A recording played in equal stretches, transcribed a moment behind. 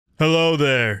Hello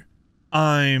there.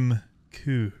 I'm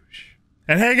Koosh.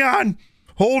 And hang on!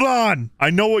 Hold on!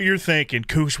 I know what you're thinking.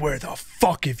 Koosh, where the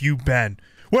fuck have you been?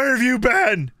 Where have you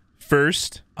been?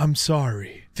 First, I'm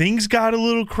sorry. Things got a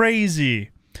little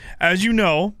crazy. As you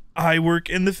know, I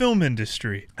work in the film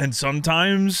industry, and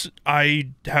sometimes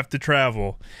I have to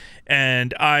travel,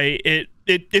 and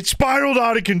it spiraled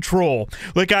out of control.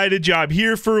 Like, I had a job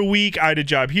here for a week, I had a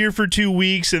job here for 2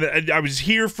 weeks, and I was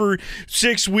here for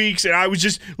 6 weeks, and I was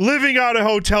just living out of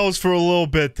hotels for a little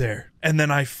bit there. And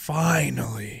then I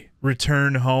finally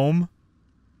returned home.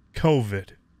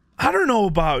 COVID. I don't know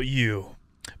about you,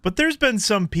 but there's been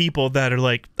some people that are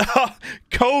like, oh,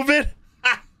 COVID?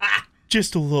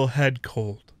 Just a little head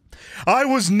cold. I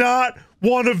was not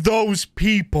one of those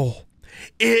people.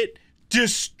 It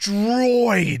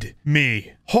destroyed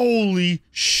me. Holy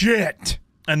shit.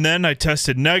 And then I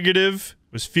tested negative,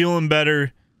 was feeling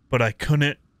better, but I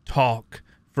couldn't talk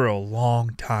for a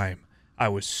long time. I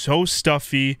was so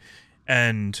stuffy,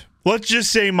 and let's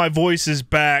just say my voice is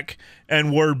back,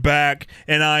 and we're back,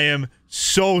 and I am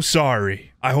so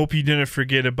sorry. I hope you didn't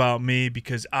forget about me,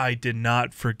 because I did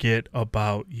not forget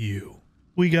about you.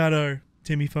 We got our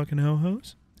Timmy fucking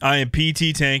ho-hos. I am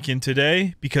PT tanking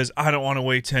today because I don't want to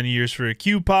wait 10 years for a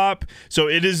Q-pop. So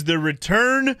it is the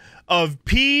return of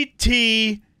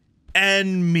PT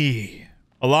and me.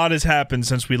 A lot has happened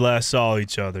since we last saw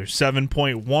each other.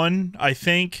 7.1, I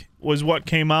think, was what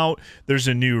came out. There's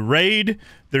a new raid.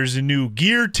 There's a new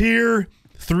gear tier.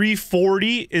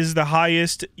 340 is the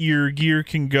highest your gear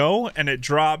can go, and it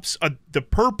drops, the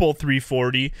purple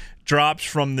 340 drops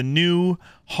from the new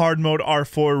hard mode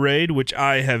R4 raid, which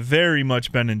I have very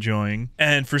much been enjoying.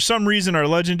 And for some reason, our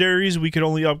legendaries, we could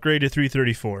only upgrade to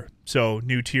 334. So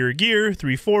new tier gear,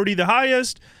 340 the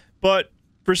highest, but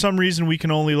for some reason we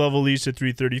can only level these to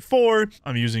 334.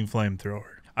 I'm using flamethrower.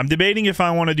 I'm debating if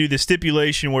I want to do the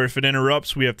stipulation where if it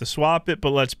interrupts, we have to swap it,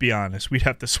 but let's be honest, we'd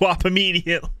have to swap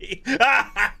immediately.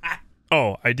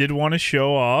 Oh, I did want to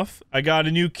show off. I got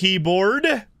a new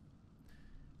keyboard.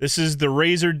 This is the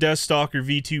Razer Deathstalker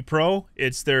V2 Pro.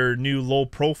 It's their new low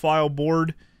profile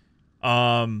board.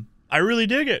 I really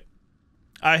dig it.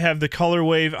 I have the color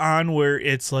wave on where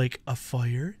it's like a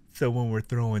fire. So when we're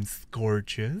throwing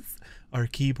scorches, our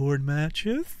keyboard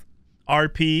matches.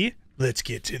 RP. Let's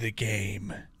get to the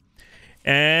game.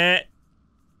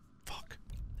 Fuck.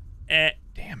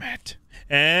 Damn it.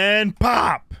 And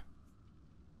pop.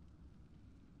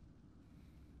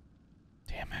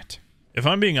 Damn it. If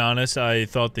I'm being honest, I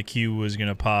thought the Q was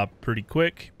gonna pop pretty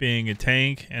quick, being a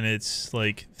tank, and it's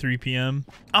like 3 p.m.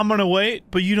 I'm gonna wait,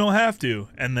 but you don't have to.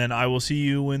 And then I will see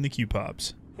you when the Q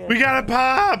pops. We gotta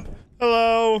pop!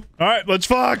 Hello! Alright, let's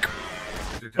fuck!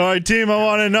 Alright, team, I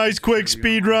want a nice quick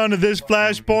speed run of this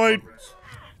flashpoint.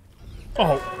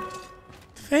 Oh.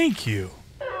 Thank you.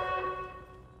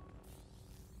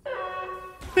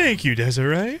 Thank you,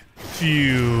 Desiree.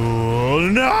 Fuel.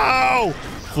 No!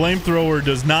 Flamethrower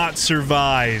does not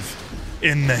survive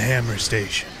in the hammer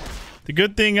station. The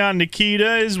good thing on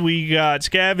Nikita is we got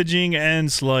scavenging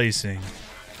and slicing.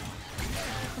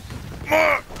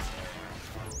 I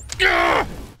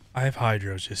have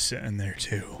hydros just sitting there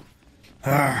too.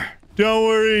 Don't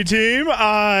worry, team.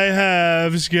 I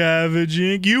have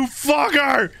scavenging. You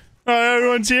fucker! Alright,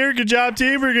 everyone's here. Good job,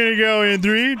 team. We're gonna go in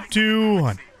 3, 2,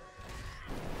 1.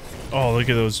 Oh, look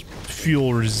at those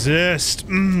fuel resist.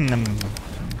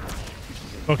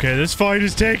 Okay, this fight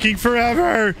is taking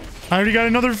forever. I already got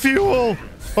another fuel.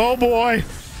 Oh boy.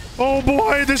 Oh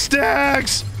boy, the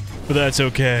stacks. But that's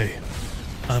okay.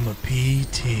 I'm a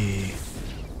PT.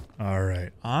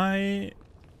 Alright, I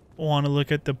want to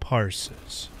look at the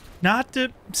parses. Not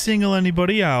to single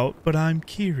anybody out, but I'm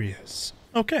curious.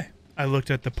 Okay, I looked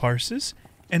at the parses,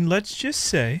 and let's just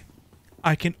say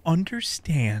I can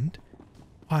understand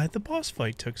why the boss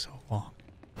fight took so long.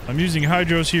 I'm using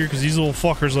hydros here because these little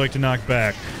fuckers like to knock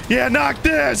back. Yeah, knock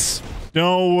this!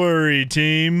 Don't worry,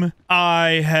 team.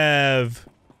 I have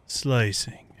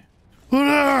slicing.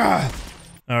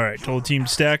 Alright, told team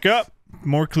stack up.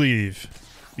 More cleave.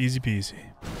 Easy peasy.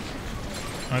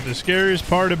 Alright, the scariest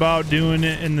part about doing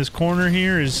it in this corner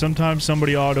here is sometimes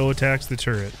somebody auto-attacks the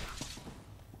turret.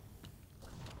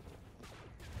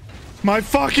 My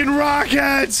fucking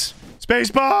rockets!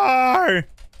 Spacebar!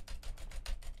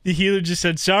 The healer just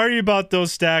said, sorry about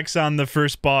those stacks on the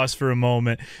first boss for a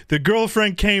moment. The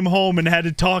girlfriend came home and had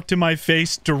to talk to my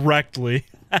face directly.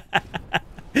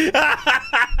 I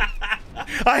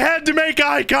had to make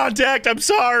eye contact. I'm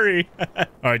sorry. All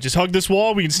right, just hug this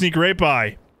wall. We can sneak right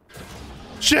by.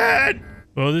 Shit!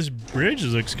 Well, this bridge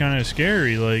looks kind of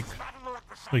scary. Like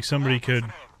somebody could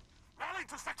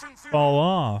fall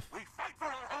off.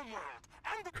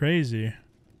 crazy.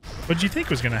 What'd you think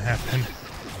was gonna happen?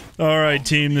 Alright,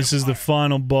 team, this is the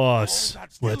final boss.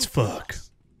 Let's fuck.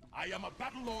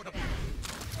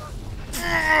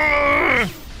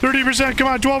 30%, come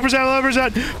on, 12%,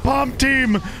 11%. Pump,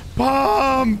 team.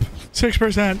 Pump.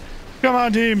 6%. Come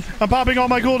on, team. I'm popping all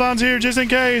my cooldowns here just in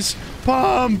case.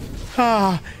 Pump.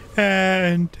 Ah.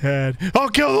 And dead. I'll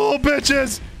kill the little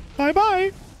bitches.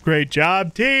 Bye-bye. Great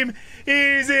job, team.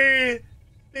 Easy.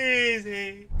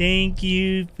 Easy. Thank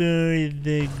you for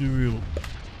the group.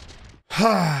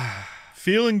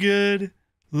 Feeling good,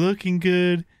 looking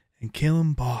good, and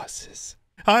killing bosses.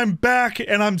 I'm back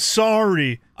and I'm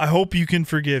sorry. I hope you can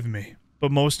forgive me.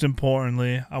 But most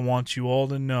importantly, I want you all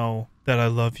to know that I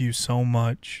love you so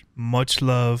much. Much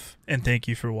love, and thank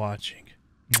you for watching.